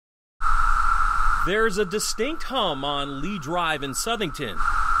There's a distinct hum on Lee Drive in Southington,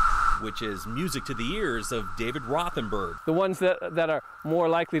 which is music to the ears of David Rothenberg. The ones that are more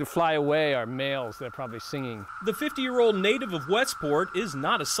likely to fly away are males. They're probably singing. The 50-year-old native of Westport is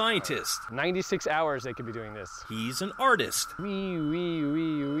not a scientist. 96 hours they could be doing this. He's an artist Wee, wee,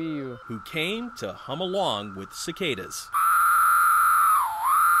 wee, wee. who came to hum along with cicadas.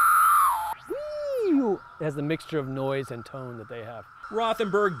 Wee. It has the mixture of noise and tone that they have.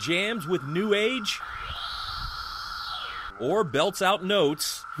 Rothenberg jams with new age or belts out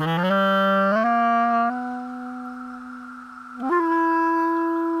notes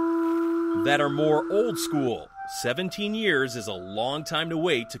that are more old school. 17 years is a long time to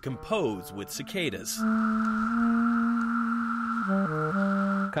wait to compose with cicadas.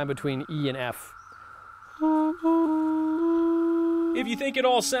 Kind of between E and F. If you think it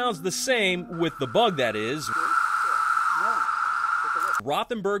all sounds the same, with the bug that is,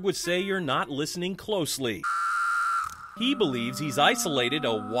 Rothenberg would say you're not listening closely. He believes he's isolated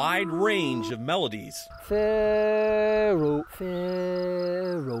a wide range of melodies. Pharaoh,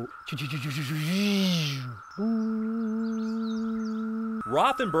 Pharaoh.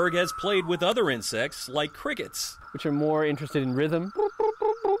 Rothenberg has played with other insects like crickets, Which are more interested in rhythm.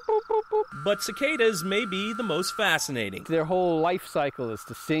 but cicadas may be the most fascinating. Their whole life cycle is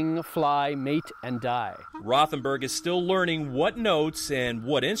to sing, fly, mate, and die. Rothenberg is still learning what notes and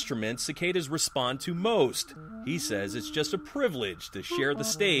what instruments cicadas respond to most. He says it's just a privilege to share the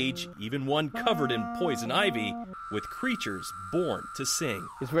stage, even one covered in poison ivy, with creatures born to sing.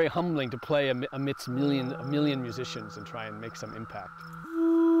 It's very humbling to play amidst a million musicians and try and make some impact.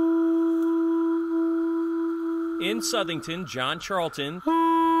 In Southington, John Charlton,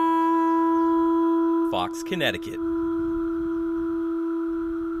 Fox, Connecticut.